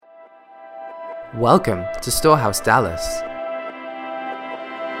Welcome to Storehouse Dallas.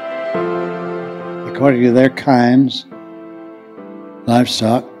 According to their kinds,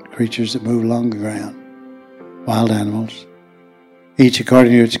 livestock, creatures that move along the ground, wild animals, each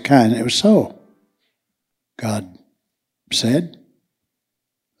according to its kind. It was so. God said,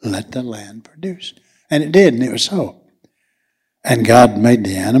 let the land produce. And it did, and it was so. And God made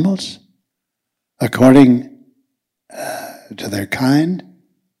the animals according to their kind.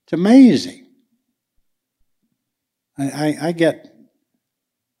 It's amazing. I get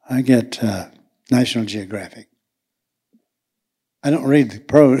National Geographic. I don't read the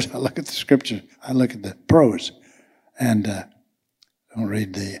prose. I look at the scriptures. I look at the prose, and don't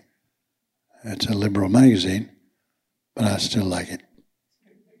read the. It's a liberal magazine, but I still like it.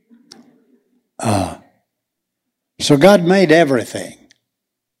 So God made everything,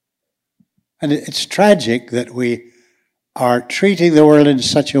 and it's tragic that we are treating the world in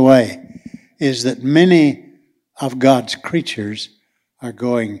such a way, is that many of God's creatures are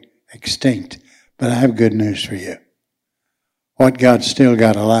going extinct. But I have good news for you. What God's still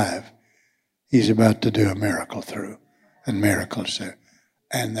got alive, He's about to do a miracle through, and miracles through.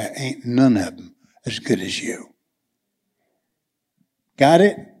 And there ain't none of them as good as you. Got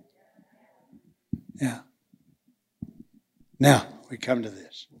it? Yeah. Now, we come to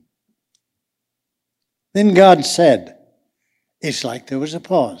this. Then God said, it's like there was a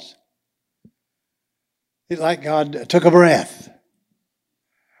pause. It's like God took a breath.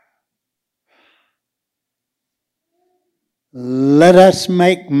 Let us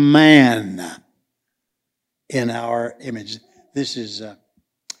make man in our image. This is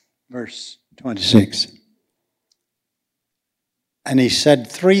verse 26. And He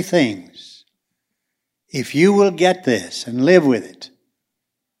said three things. If you will get this and live with it,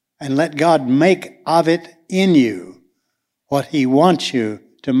 and let God make of it in you what He wants you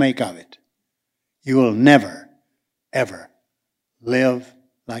to make of it, you will never, ever live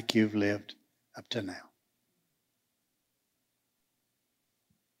like you've lived up to now.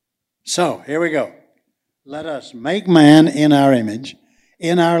 So, here we go. Let us make man in our image,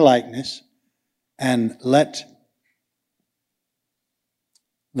 in our likeness, and let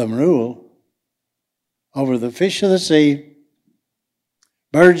them rule over the fish of the sea,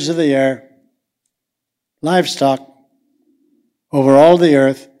 birds of the air, livestock, over all the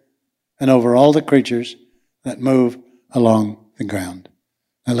earth, and over all the creatures that move along the ground.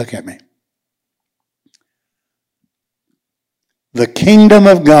 Now look at me. The kingdom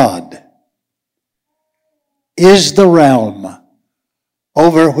of God is the realm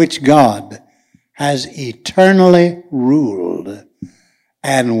over which God has eternally ruled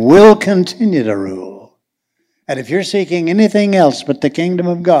and will continue to rule. And if you're seeking anything else but the kingdom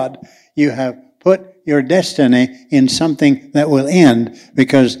of God, you have put your destiny in something that will end,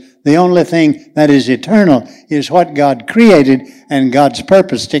 because the only thing that is eternal is what God created and God's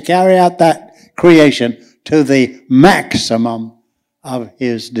purpose to carry out that creation to the maximum of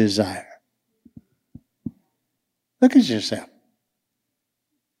His desire. Look at yourself.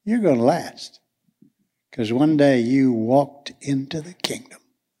 You're going to last, because one day you walked into the kingdom,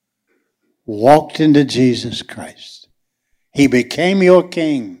 walked into Jesus Christ. He became your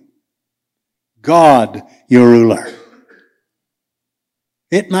king, God your ruler.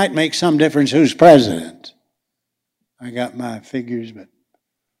 It might make some difference who's president. I got my figures, but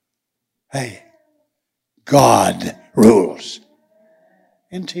hey, God rules.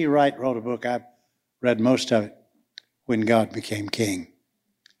 N.T. Wright wrote a book. I've read most of it, When God Became King.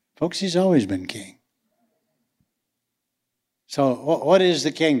 Folks, He's always been king. So what is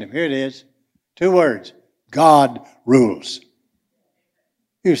the kingdom? Here it is. 2 words. God rules.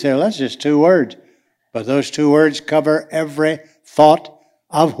 You say, well, that's just 2 words. But those 2 words cover every thought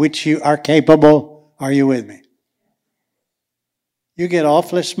of which you are capable. Are you with me? You get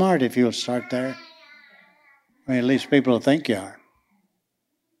awfully smart if you'll start there. I mean, at least people will think you are.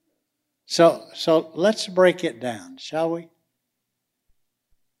 So let's break it down, shall we?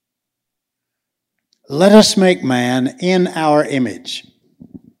 Let us make man in our image.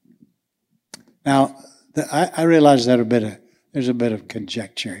 Now, I realize that there's a bit of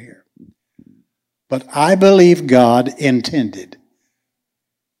conjecture here. But I believe God intended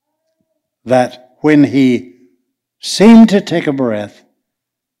that when He seemed to take a breath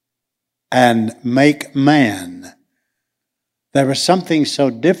and make man, there was something so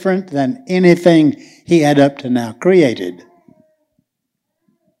different than anything He had up to now created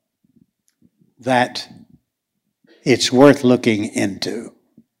that it's worth looking into.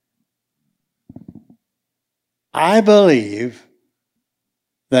 I believe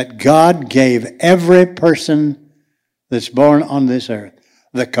that God gave every person that's born on this earth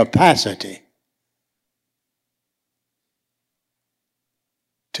the capacity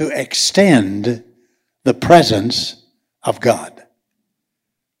to extend the presence of God.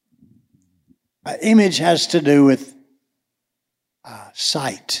 Image has to do with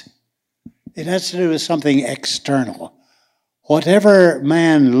sight. It has to do with something external. Whatever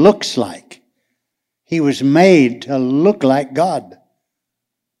man looks like, he was made to look like God.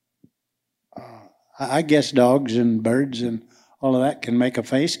 I guess dogs and birds and all of that can make a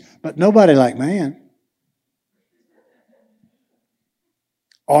face, but nobody like man.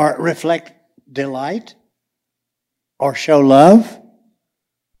 Or reflect delight, or show love.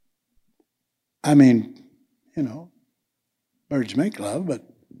 I mean, you know, birds make love, but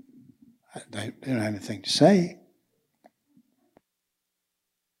they don't have anything to say.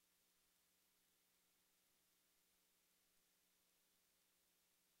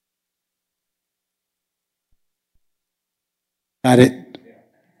 Got it?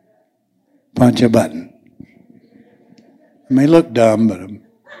 Punch a button. It may look dumb, but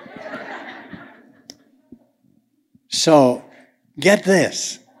so get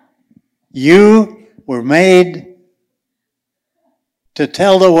this. You were made to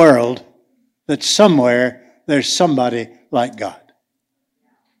tell the world that somewhere there's somebody like God.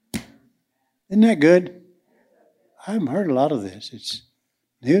 Isn't that good? I haven't heard a lot of this. It's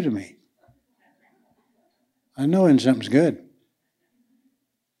new to me. I know when something's good.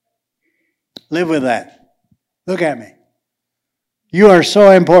 Live with that. Look at me. You are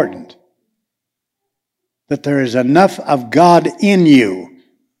so important that there is enough of God in you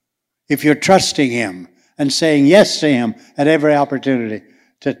if you're trusting Him and saying yes to Him at every opportunity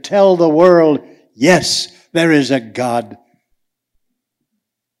to tell the world, yes, there is a God.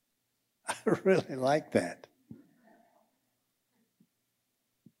 I really like that.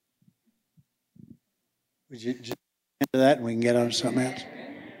 Would you just into that and we can get on to something else?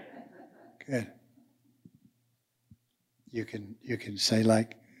 Good. You can say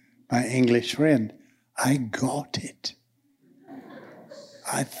like my English friend, I got it.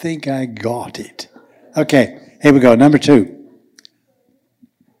 I think I got it. Okay, here we go. Number 2.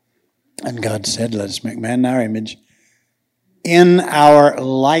 And God said, let us make man in our image, in our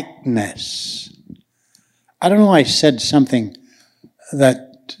likeness. I don't know why I said something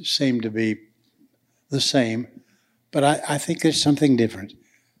that seemed to be the same, but I think there's something different.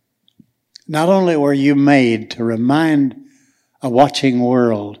 Not only were you made to remind a watching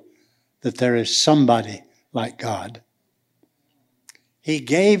world that there is somebody like God, He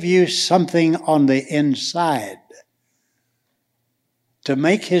gave you something on the inside to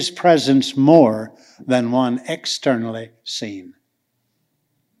make His presence more than one externally seen.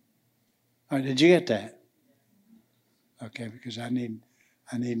 All right, did you get that? Okay, because I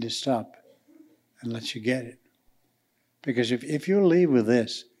need to stop and let you get it. Because if you'll leave with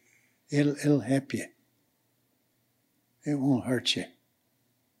this, it'll help you. It won't hurt you.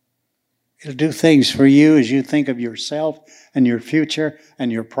 It'll do things for you as you think of yourself and your future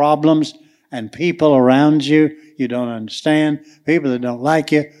and your problems and people around you you don't understand, people that don't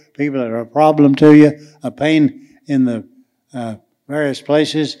like you, people that are a problem to you, a pain in the various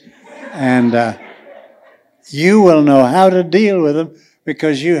places. And you will know how to deal with them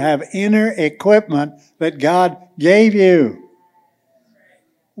because you have inner equipment that God gave you.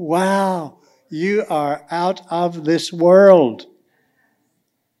 Wow, you are out of this world.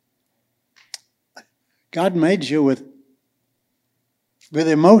 God made you with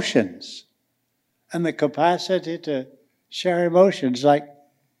emotions and the capacity to share emotions like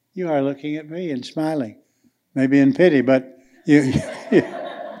you are looking at me and smiling, maybe in pity, but hey,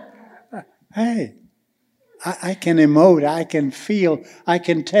 I can emote, I can feel, I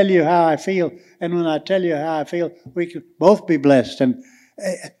can tell you how I feel, and when I tell you how I feel, we can both be blessed, and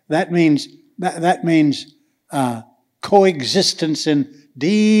that means coexistence in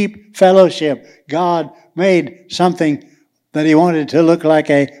deep fellowship. God made something that He wanted to look like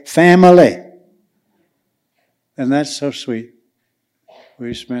a family. And that's so sweet.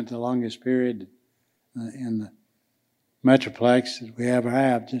 We spent the longest period in the Metroplex that we ever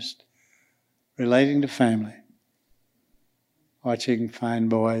have just relating to family. Watching fine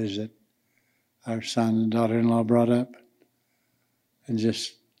boys that our son and daughter-in-law brought up. And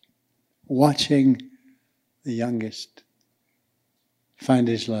just watching the youngest find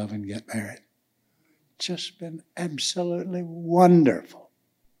his love and get married. Just been absolutely wonderful.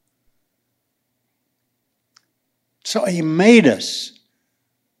 So He made us.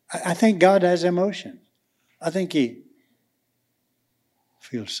 I think God has emotions. I think He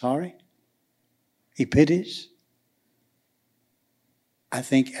feels sorry. He pities. I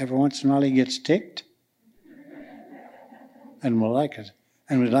think every once in a while He gets ticked and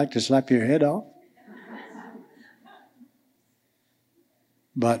would like to slap your head off.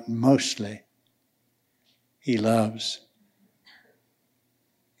 but mostly He loves,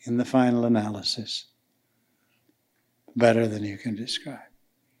 in the final analysis, better than you can describe.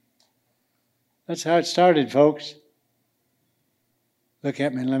 That's how it started, folks. Look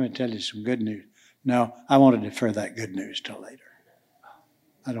at me and let me tell you some good news. No, I want to defer that good news till later.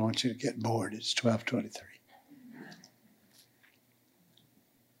 I don't want you to get bored. It's 12:23.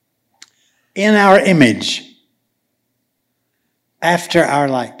 In our image, after our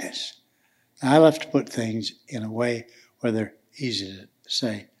likeness. Now, I love to put things in a way where they're easy to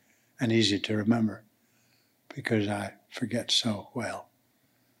say and easy to remember, because I forget so well.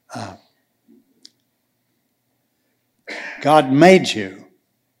 God made you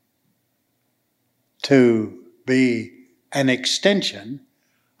to be an extension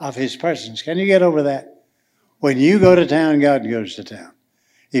of His presence. Can you get over that? When you go to town, God goes to town.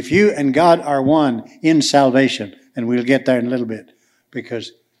 If you and God are one in salvation, and we'll get there in a little bit,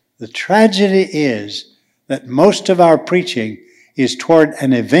 because the tragedy is that most of our preaching is toward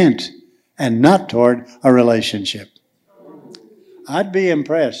an event and not toward a relationship. I'd be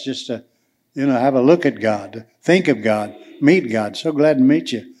impressed just to, have a look at God, think of God, meet God. So glad to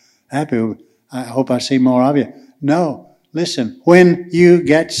meet you. Happy. I hope I see more of you. No, listen, when you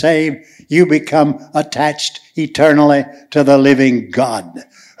get saved, you become attached eternally to the living God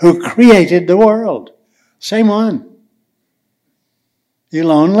who created the world. Same one. You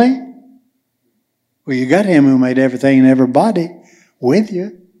lonely? Well, you got Him who made everything and everybody with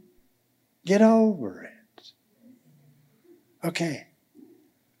you. Get over it. Okay.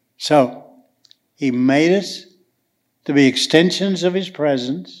 So, He made us to be extensions of His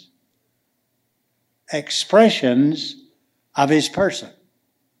presence, expressions of His person.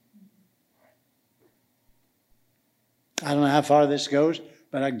 I don't know how far this goes,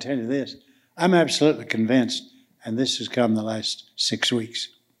 but I can tell you this. I'm absolutely convinced, and this has come the last 6 weeks,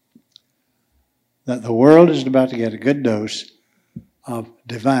 that the world is about to get a good dose of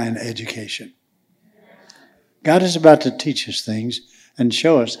divine education. God is about to teach us things and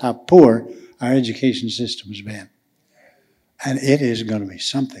show us how poor our education system has been. And it is going to be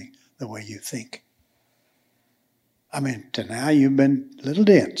something the way you think. I mean, to now you've been a little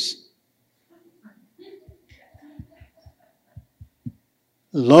dense.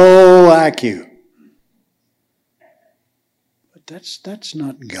 Low IQ. But that's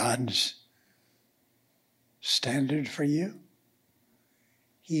not God's standard for you.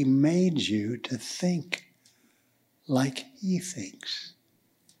 He made you to think like He thinks.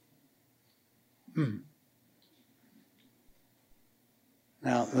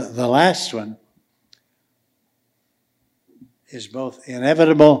 Now, the last one is both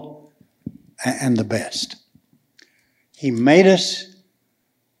inevitable and the best. He made us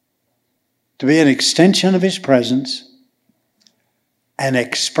to be an extension of His presence, an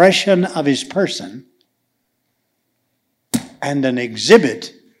expression of His person, and an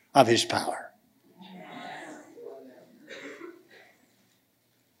exhibit of His power.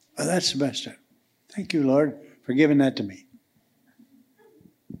 Well, that's the best. Thank you, Lord, for giving that to me.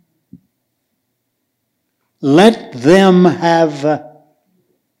 Let them have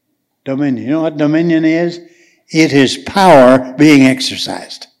dominion. You know what dominion is? It is power being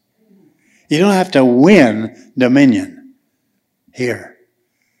exercised. You don't have to win dominion here.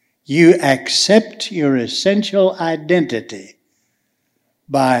 You accept your essential identity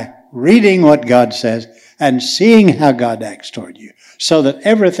by reading what God says and seeing how God acts toward you, so that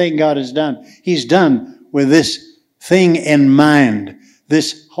everything God has done, He's done with this thing in mind,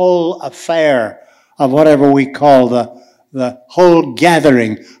 this whole affair of whatever we call the whole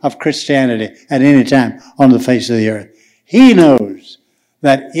gathering of Christianity at any time on the face of the earth. He knows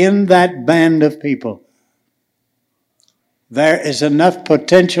that in that band of people, there is enough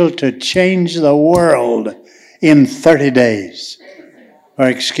potential to change the world in 30 days. Or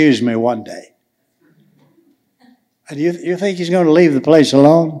excuse me, 1 day. And you think He's going to leave the place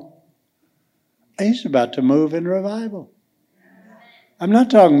alone? He's about to move in revival. I'm not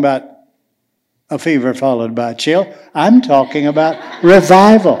talking about a fever followed by a chill. I'm talking about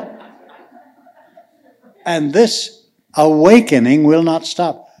revival. And this awakening will not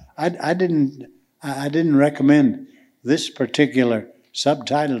stop. I didn't recommend this particular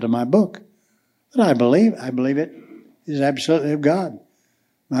subtitle to my book, but I believe it is absolutely of God.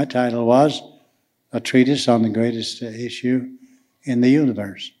 My title was A Treatise on the Greatest Issue in the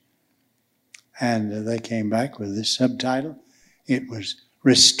Universe. And they came back with this subtitle. It was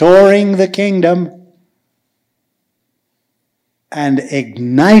Restoring the Kingdom and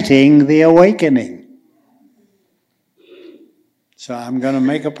Igniting the Awakening. So I'm going to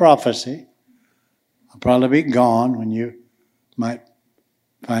make a prophecy. I'll probably be gone when you might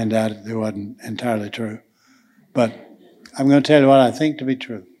find out it wasn't entirely true. But I'm going to tell you what I think to be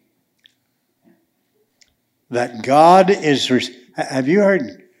true. That God is... Have you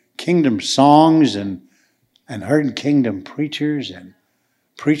heard kingdom songs and heard kingdom preachers? And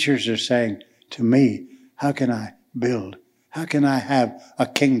preachers are saying to me, how can I build? How can I have a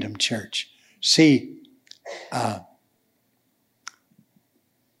kingdom church? See,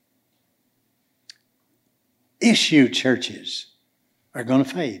 issue churches are going to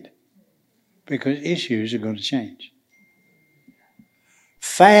fade because issues are going to change.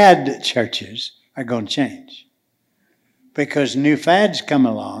 Fad churches are going to change because new fads come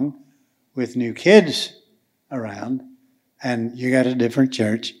along with new kids around, and you got a different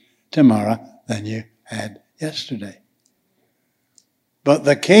church tomorrow than you had yesterday. But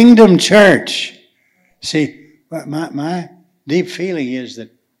the kingdom church, see, my deep feeling is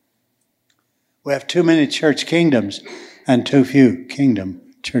that we have too many church kingdoms and too few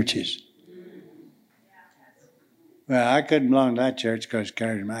kingdom churches. Well, I couldn't belong to that church because it's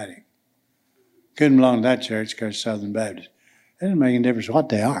charismatic. Couldn't belong to that church because it's Southern Baptist. It doesn't make any difference what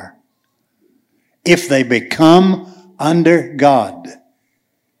they are. If they become under God,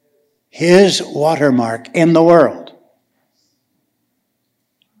 His watermark in the world,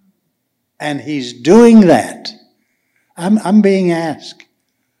 and He's doing that, I'm being asked,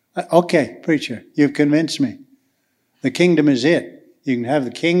 okay, preacher, you've convinced me. The kingdom is it. You can have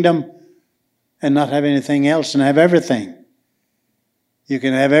the kingdom and not have anything else and have everything. You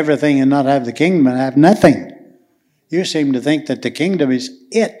can have everything and not have the kingdom and have nothing. You seem to think that the kingdom is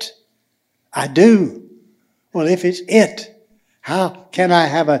it. I do. Well, if it's it, how can I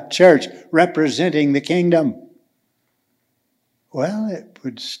have a church representing the kingdom? Well, it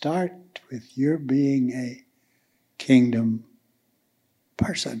would start with your being a kingdom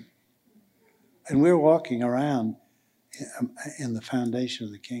person. And we're walking around in the foundation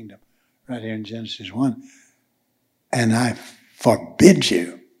of the kingdom, right here in Genesis 1. And I forbid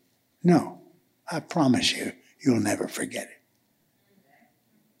you. No, I promise you, you'll never forget it.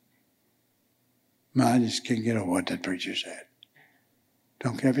 No, I just can't get over what that preacher said.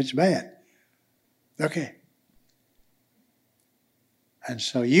 Don't care if it's bad. Okay. And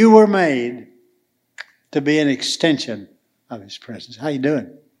so you were made to be an extension of His presence. How you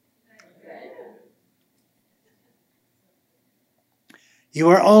doing? You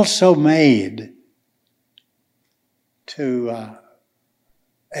were also made to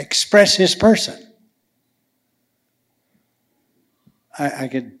express His person. I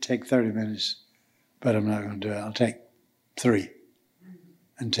could take 30 minutes, but I'm not going to do it. I'll take 3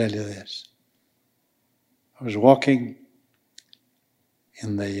 and tell you this. I was walking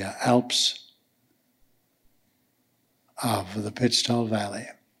in the Alps of the Pitstall Valley.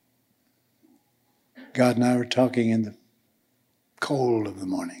 God and I were talking in the cold of the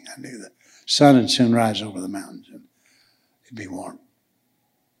morning. I knew the sun would soon rise over the mountains and it'd be warm.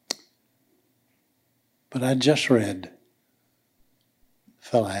 But I just read, a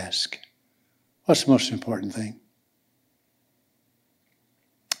fellow asked, what's the most important thing?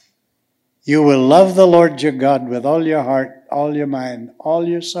 You will love the Lord your God with all your heart, all your mind, all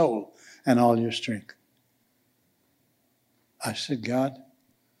your soul, and all your strength. I said, God,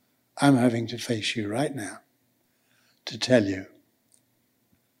 I'm having to face you right now to tell you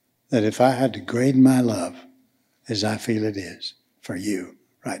that if I had to grade my love as I feel it is for you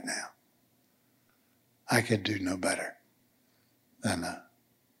right now, I could do no better than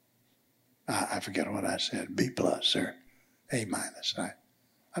I forget what I said, B+ or A-.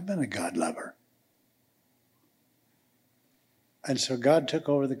 I've been a God lover. And so God took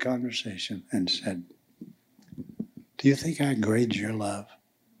over the conversation and said, do you think I grade your love?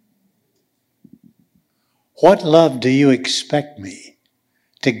 What love do you expect me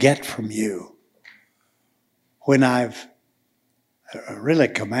to get from you when I've really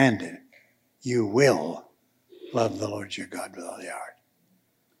commanded you will love the Lord your God with all your heart?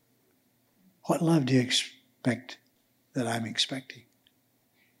 What love do you expect that I'm expecting?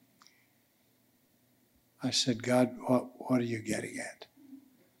 I said, God, what are you getting at?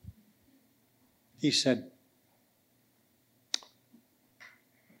 He said,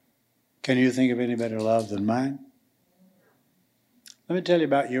 can you think of any better love than mine? Let me tell you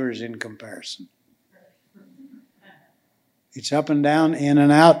about yours in comparison. It's up and down, in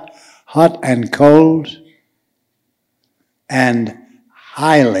and out, hot and cold, and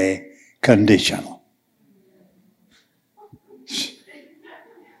highly conditional.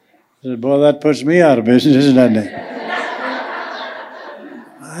 I said, boy, that puts me out of business, doesn't it?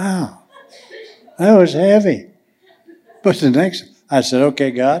 Wow. That was heavy. But the next, I said, okay,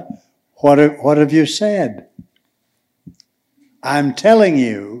 God, what have you said? I'm telling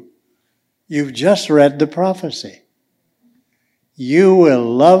you, you've just read the prophecy. You will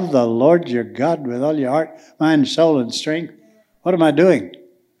love the Lord your God with all your heart, mind, soul, and strength. What am I doing?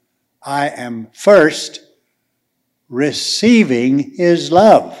 I am first receiving His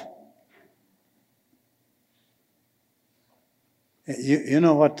love. You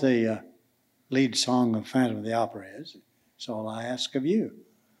know what the lead song of Phantom of the Opera is? It's all I ask of you.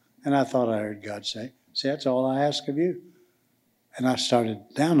 And I thought I heard God say, see, that's all I ask of you. And I started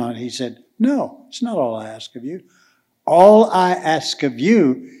down on it. He said, no, it's not all I ask of you. All I ask of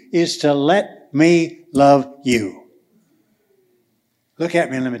you is to let me love you. Look at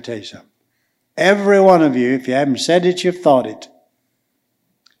me and let me tell you something. Every one of you, if you haven't said it, you've thought it.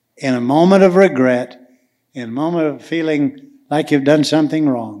 In a moment of regret, in a moment of feeling like you've done something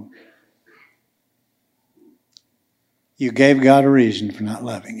wrong, you gave God a reason for not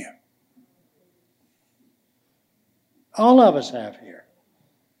loving you. All of us have here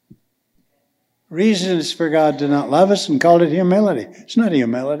reasons for God to not love us and called it humility. It's not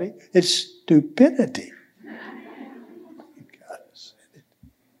humility. It's stupidity. God said it.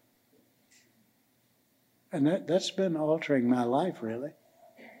 And that's been altering my life, really.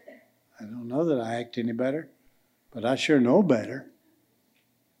 I don't know that I act any better, but I sure know better.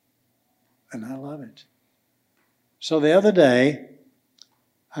 And I love it. So the other day,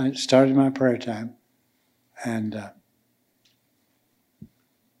 I started my prayer time, and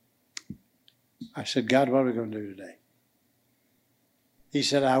I said, God, what are we going to do today? He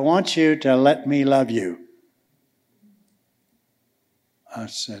said, I want you to let me love you. I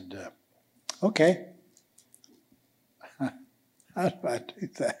said, okay. How do I do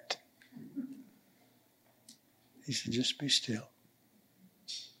that? He said, just be still.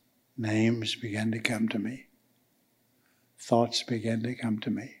 Names began to come to me. Thoughts began to come to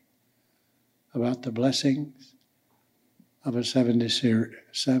me about the blessings of a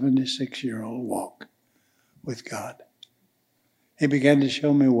 76-year-old walk with God. He began to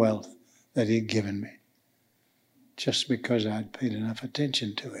show me wealth that He'd given me just because I'd paid enough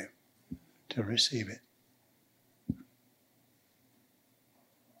attention to Him to receive it.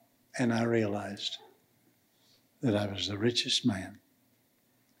 And I realized that I was the richest man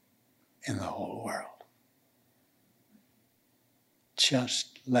in the whole world.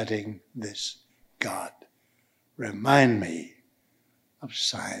 Just letting this God remind me of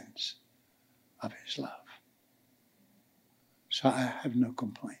signs of His love. So I have no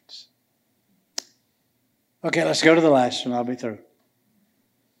complaints. Okay, let's go to the last one. I'll be through.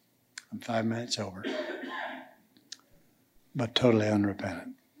 I'm 5 minutes over. But totally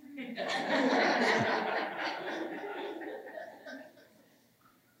unrepentant.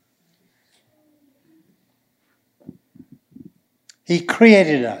 He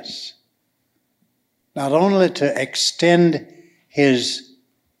created us not only to extend His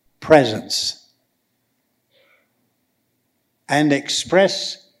presence and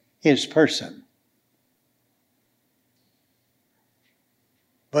express His person,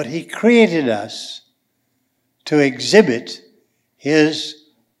 but He created us to exhibit His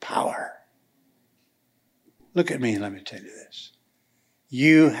power. Look at me and let me tell you this.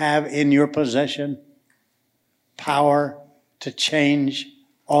 You have in your possession power to change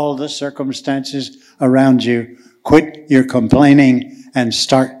all the circumstances around you. Quit your complaining and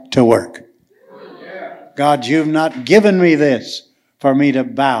start to work. God, you've not given me this for me to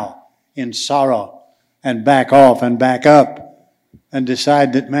bow in sorrow and back off and back up and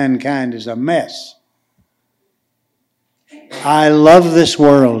decide that mankind is a mess. I love this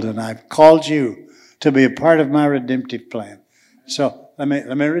world, and I've called you to be a part of my redemptive plan. So let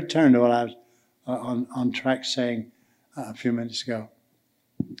me return to what I was on track saying a few minutes ago.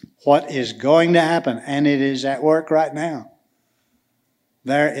 What is going to happen, and it is at work right now.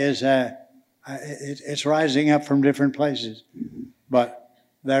 There is it's rising up from different places, but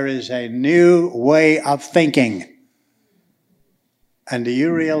there is a new way of thinking. And do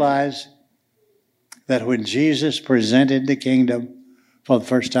you realize that when Jesus presented the kingdom for the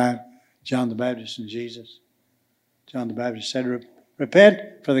first time, John the Baptist and Jesus, John the Baptist said, repent,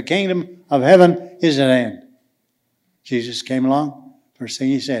 for the kingdom of heaven is at hand. Jesus came along, first thing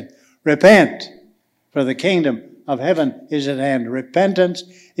He said, repent, for the kingdom of heaven is at hand. Repentance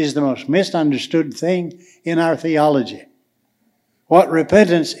is the most misunderstood thing in our theology. What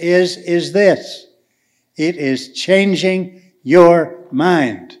repentance is this. It is changing your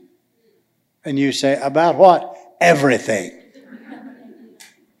mind. And you say, about what? Everything.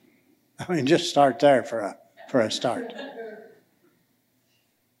 I mean, just start there for a start.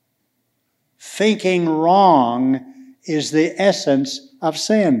 Thinking wrong is the essence of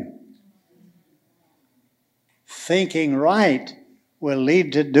sin. thinking right will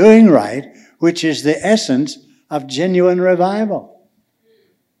lead to doing right, which is the essence of genuine revival.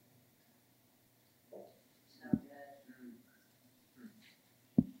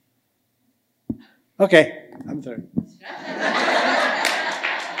 Okay, I'm through.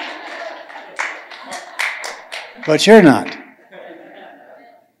 But you're not.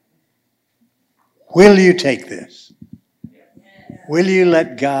 Will you take this? Will you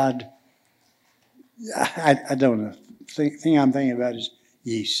let God? I don't know. The thing I'm thinking about is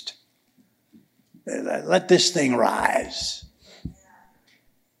yeast. Let this thing rise.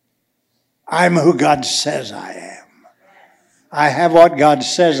 I'm who God says I am. I have what God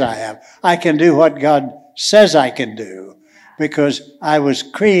says I have. I can do what God says I can do because I was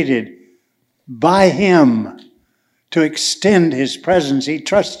created by Him to extend His presence. He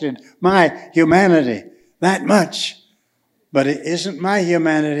trusted my humanity that much. But it isn't my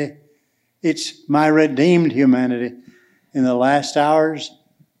humanity. It's my redeemed humanity in the last hours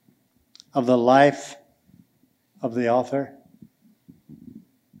of the life of the author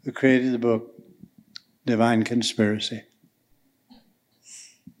who created the book, Divine Conspiracy.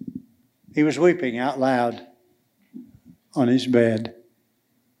 He was weeping out loud on his bed.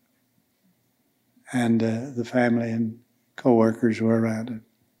 And the family and co-workers were around him.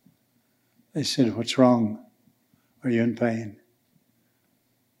 They said, "What's wrong? Are you in pain?"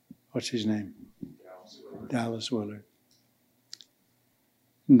 What's his name? Dallas Willard.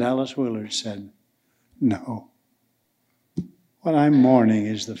 And Dallas Willard said, "No. What I'm mourning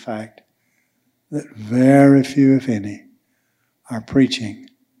is the fact that very few, if any, are preaching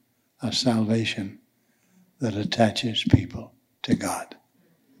a salvation that attaches people to God."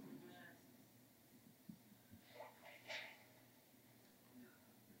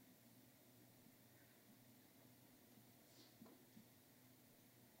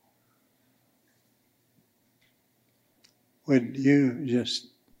 Would you just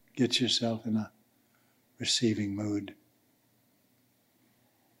get yourself in a receiving mood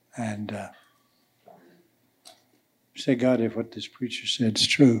and say, "God, if what this preacher said is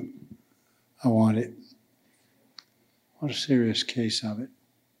true, I want it. I want a serious case of it."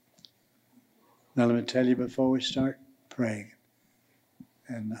 Now let me tell you before we start praying,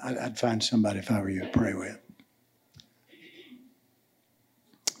 and I'd find somebody if I were you to pray with.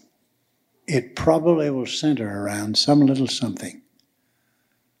 It probably will center around some little something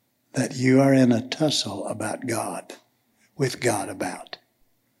that you are in a tussle about God, with God about.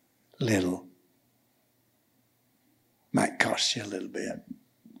 Little. Might cost you a little bit.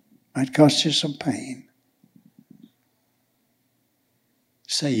 Might cost you some pain.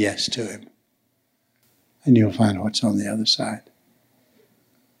 Say yes to Him. And you'll find what's on the other side.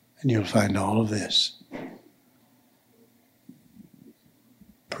 And you'll find all of this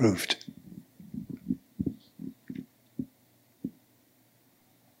proved.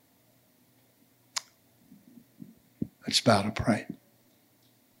 Let's bow to pray.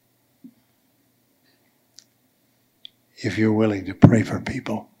 If you're willing to pray for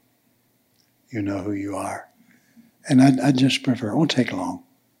people, you know who you are. And I just prefer, it won't take long,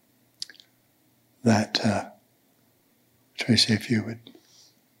 that, Tracy, if you would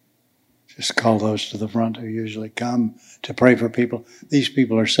just call those to the front who usually come to pray for people. These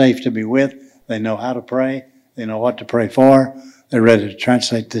people are safe to be with. They know how to pray. They know what to pray for. They're ready to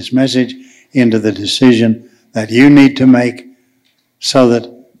translate this message into the decision that you need to make so that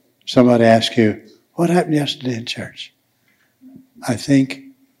somebody asks you, "What happened yesterday in church?" I think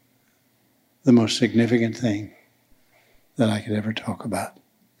the most significant thing that I could ever talk about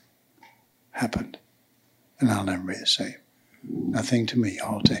happened, and I'll never be the same. Nothing to me,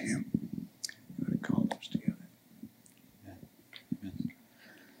 all to Him. Call those together.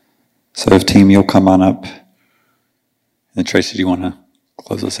 So if team, you'll come on up. And Tracy, do you want to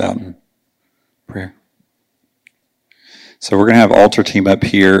close us out in prayer? So we're going to have altar team up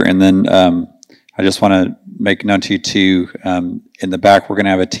here, and then I just want to make known to you too, in the back we're going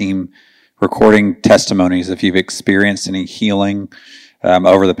to have a team recording testimonies. If you've experienced any healing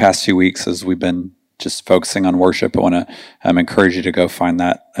over the past few weeks as we've been just focusing on worship, I want to encourage you to go find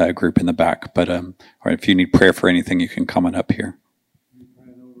that group in the back. But or if you need prayer for anything, you can come on up here.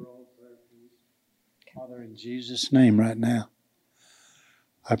 Father, in Jesus' name right now,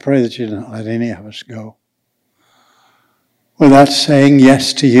 I pray that you don't let any of us go without saying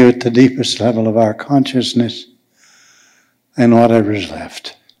yes to you at the deepest level of our consciousness and whatever is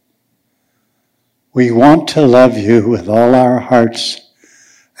left. We want to love you with all our hearts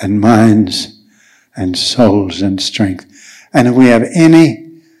and minds and souls and strength. And if we have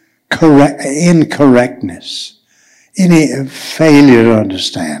any incorrectness, any failure to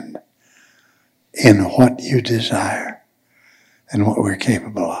understand, in what you desire and what we're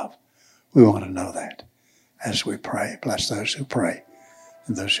capable of. We want to know that as we pray. Bless those who pray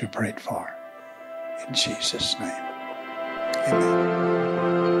and those who prayed for. In Jesus' name, amen.